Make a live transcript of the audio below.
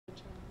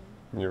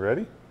You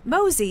ready?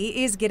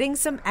 Mosey is getting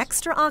some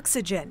extra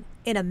oxygen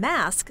in a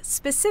mask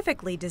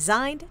specifically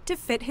designed to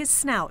fit his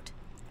snout.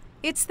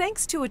 It's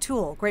thanks to a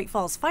tool Great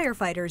Falls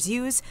firefighters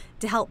use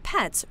to help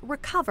pets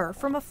recover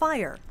from a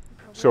fire.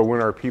 So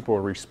when our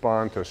people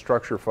respond to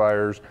structure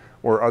fires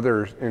or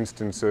other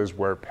instances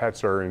where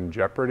pets are in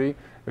jeopardy,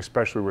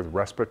 especially with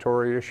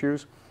respiratory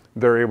issues,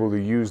 they're able to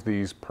use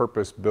these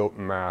purpose-built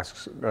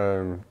masks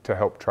to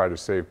help try to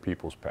save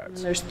people's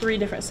pets. There's 3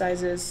 different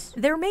sizes.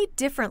 They're made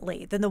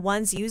differently than the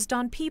ones used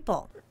on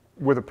people.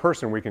 With a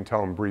person, we can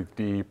tell them breathe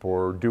deep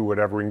or do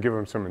whatever. We can give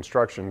them some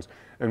instructions.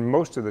 And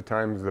most of the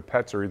times, the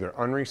pets are either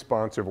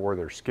unresponsive or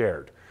they're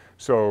scared.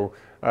 So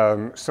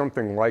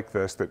something like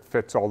this that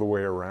fits all the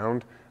way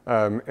around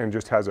and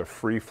just has a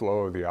free flow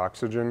of the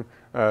oxygen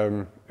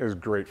is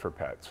great for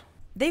pets.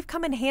 They've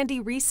come in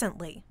handy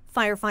recently.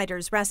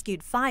 Firefighters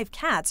rescued 5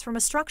 cats from a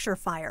structure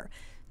fire.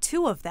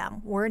 2 of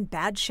them were in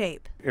bad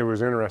shape. It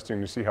was interesting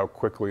to see how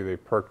quickly they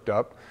perked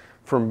up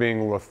from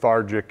being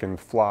lethargic and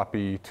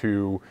floppy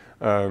to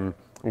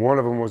one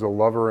of them was a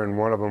lover and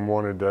one of them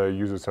wanted to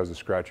use this as a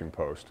scratching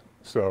post.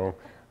 So,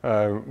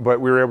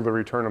 but we were able to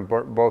return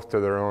them both to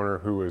their owner,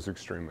 who was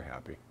extremely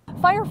happy.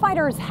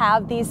 Firefighters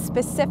have these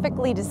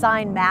specifically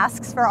designed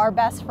masks for our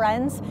best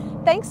friends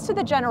thanks to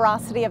the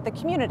generosity of the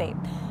community.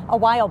 A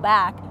while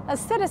back, a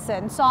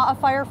citizen saw a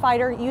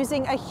firefighter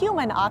using a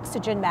human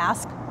oxygen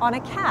mask on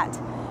a cat.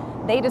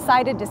 They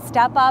decided to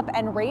step up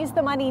and raise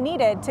the money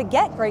needed to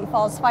get Great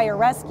Falls Fire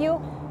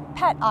Rescue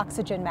pet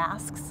oxygen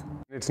masks.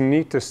 It's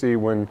neat to see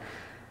when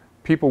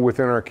people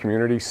within our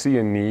community see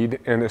a need,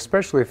 and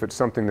especially if it's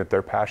something that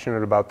they're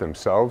passionate about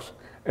themselves,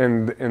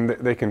 and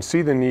they can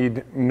see the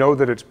need, know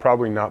that it's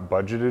probably not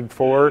budgeted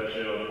for,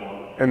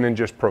 and then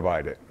just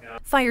provide it.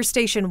 Fire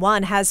Station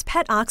 1 has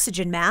pet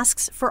oxygen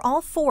masks for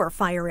all 4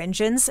 fire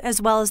engines,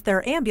 as well as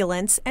their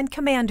ambulance and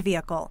command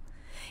vehicle.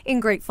 In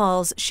Great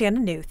Falls,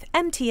 Shannon Newth,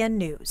 MTN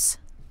News.